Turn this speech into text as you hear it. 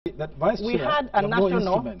that Vice we Chair had a national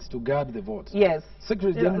instruments to guard the vote. Yes.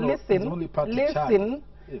 Secretary General is the only party charged. Listen,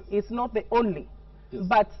 yes. It's not the only, yes.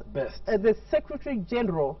 but Best. The Secretary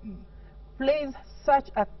General plays such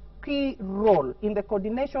a key role in the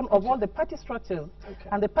coordination of all the party structures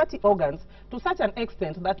and the party organs to such an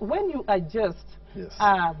extent that when you adjust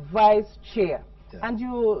a Vice Chair, and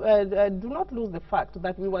you do not lose the fact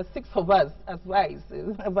that we were 6 of us as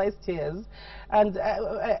vice chairs, and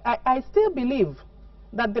I still believe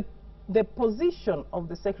that the position of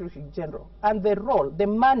the Secretary General and the role, the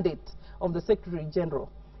mandate of the Secretary General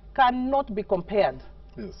cannot be compared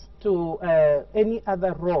to any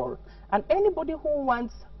other role. And anybody who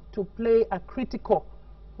wants to play a critical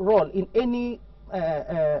role in any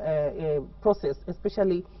process,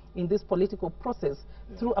 especially in this political process,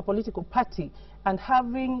 through a political party, and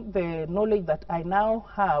having the knowledge that I now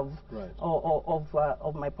have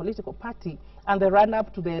of my political party and the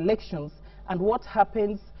run-up to the elections and what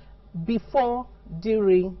happens before,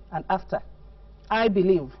 during, and after, I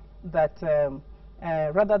believe that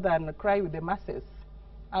rather than cry with the masses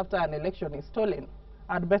after an election is stolen,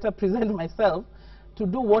 I'd better present myself to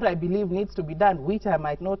do what I believe needs to be done, which I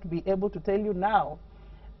might not be able to tell you now,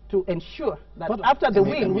 to ensure that after the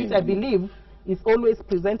win, which I believe is always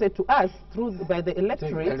presented to us by the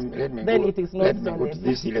electorate, then it is not let me go to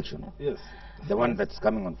this election. Yes. The one that's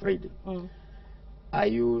coming on Friday. Are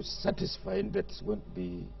you satisfied that it's going to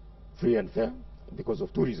be free and fair? Because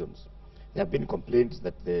of 2 reasons. There have been complaints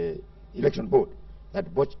that the election board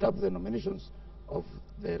that botched up the nominations of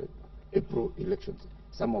the April elections.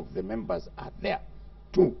 Some of the members are there.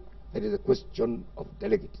 2, there is a question of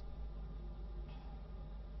delegates.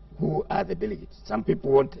 Who are the delegates? Some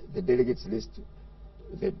people want the delegates list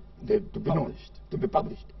to be known, to be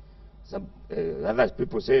published. Some other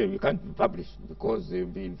people say you can't be published because they'll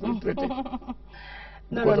be infiltrated.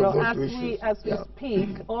 No. As we speak,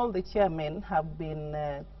 all the chairmen have been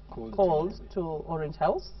called to Orange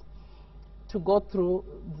House to go through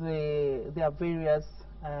their various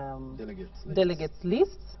delegates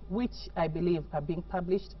lists, which I believe are being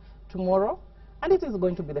published tomorrow, and it is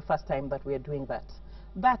going to be the first time that we are doing that.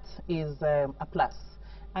 That is a plus,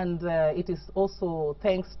 and it is also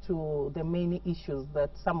thanks to the many issues that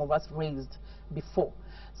some of us raised before.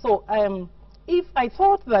 So if I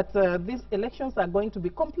thought that these elections are going to be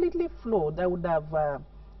completely flawed, I would have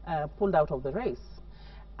pulled out of the race.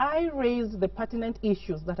 I raised the pertinent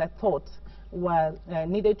issues that I thought were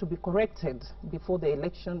needed to be corrected before the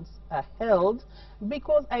elections are held,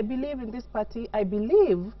 because I believe in this party. I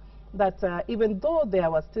believe that even though there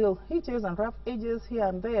were still hitches and rough edges here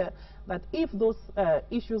and there, that if those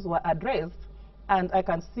issues were addressed, and I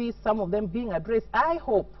can see some of them being addressed, I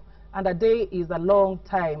hope, and a day is a long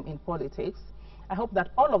time in politics, I hope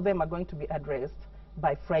that all of them are going to be addressed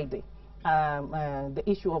by Friday. The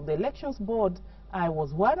issue of the elections board, I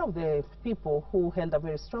was one of the people who held a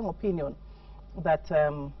very strong opinion that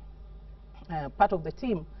part of the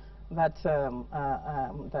team that,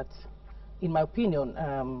 in my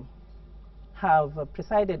opinion, have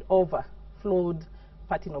presided over flawed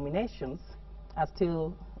party nominations are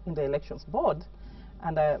still in the elections board.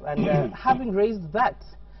 And having raised that,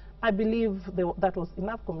 I believe that was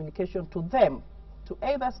enough communication to them to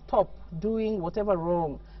either stop doing whatever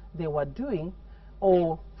wrong they were doing,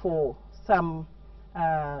 or for some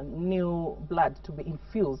new blood to be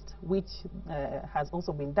infused, which has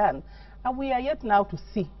also been done. And we are yet now to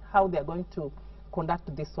see how they are going to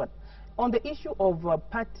conduct this one. On the issue of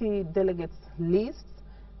party delegates lists,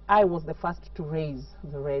 I was the first to raise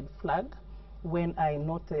the red flag when I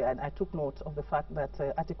noted, and I took note of the fact that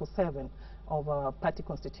Article 7 of our party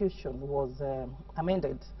constitution was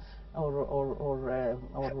amended or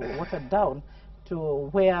watered down to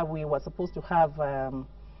where we were supposed to have,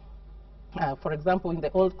 for example, in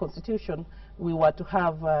the old constitution, we were to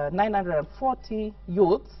have 940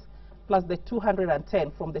 youths plus the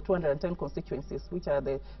 210 from the 210 constituencies, which are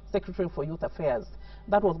the Secretary for Youth Affairs.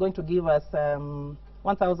 That was going to give us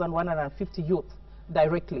 1,150 youth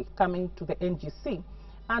directly coming to the NGC.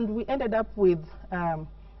 And we ended up with an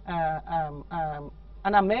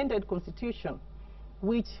amended constitution,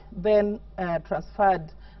 which then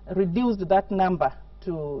reduced that number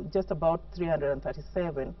to just about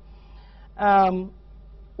 337,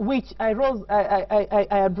 which I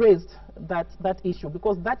addressed that issue,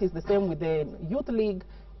 because that is the same with the Youth League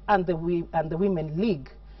and the Women League.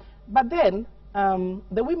 But then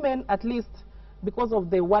the women, at least because of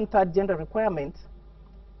the 1/3 gender requirement,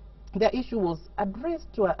 their issue was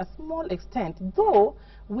addressed to a small extent, though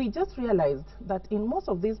we just realized that in most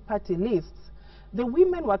of these party lists, the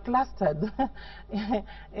women were clustered,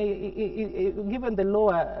 given the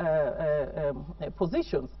lower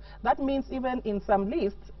positions. That means even in some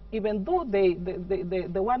lists, even though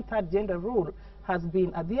the one-third gender rule has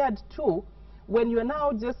been adhered to, when you're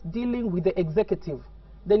now just dealing with the executive,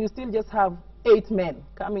 then you still just have 8 men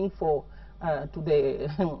coming for to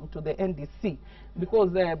the NDC,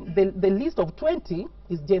 because the list of 20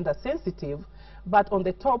 is gender sensitive, but on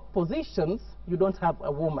the top positions you don't have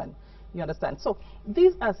a woman. You understand? So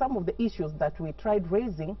these are some of the issues that we tried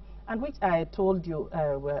raising, and which I told you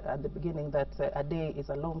at the beginning that a day is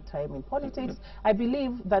a long time in politics. I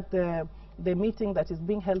believe that the meeting that is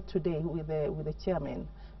being held today with the chairman,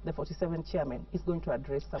 the 47 chairman, is going to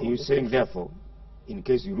address some of these issues. Are you saying, therefore, in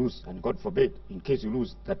case you lose, and God forbid, in case you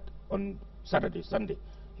lose, that on Saturday, Sunday,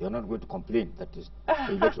 you're not going to complain that the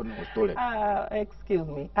election was stolen? Excuse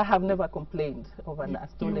me, I have never complained of a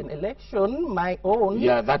stolen election, my own.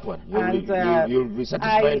 Yeah, that one. You'll be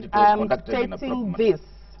satisfied it was conducted in a proper manner. This.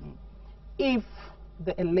 If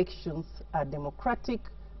the elections are democratic,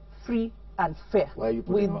 free and fair, why are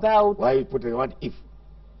you putting one if?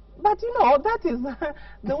 But you know, that is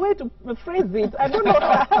the way to phrase it. I don't know.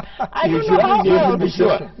 I don't know how else,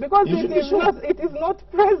 sure. Because it is not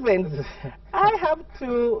present. I have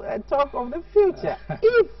to talk of the future.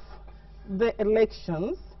 If the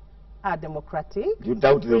elections are democratic,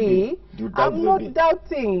 free, I'm not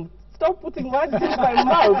doubting. Stop putting words in my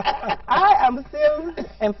mouth. I am still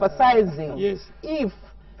emphasizing, if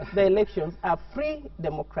the elections are free,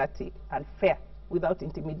 democratic and fair, without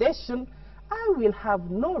intimidation, I will have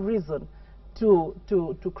no reason to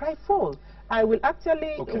cry foul. I will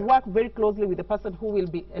actually work very closely with the person who will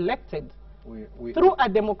be elected through a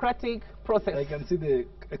democratic process. I can see the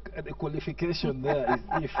qualification there is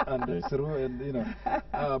if and through, and you know.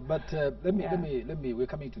 But let me. We're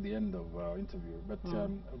coming to the end of our interview, but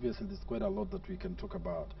obviously there's quite a lot that we can talk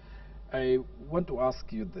about. I want to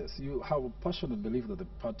ask you this: you have a passionate belief that the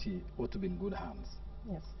party ought to be in good hands.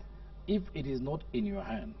 Yes. If it is not in your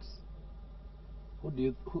hands,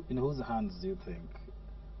 in whose hands do you think,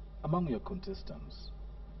 among your contestants?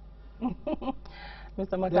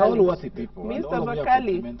 Mr. Makali, they're all worthy people. Mr.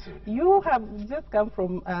 Makali, you have just come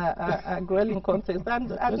from a grueling contest,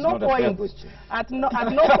 and at no point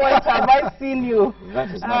have I seen you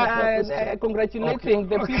congratulating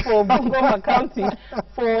the people of Bungoma County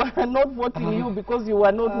for not voting you because you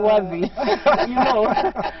were not worthy. You know,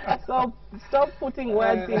 so stop putting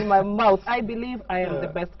words in my mouth. I believe I am the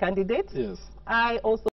best candidate. Yes. I also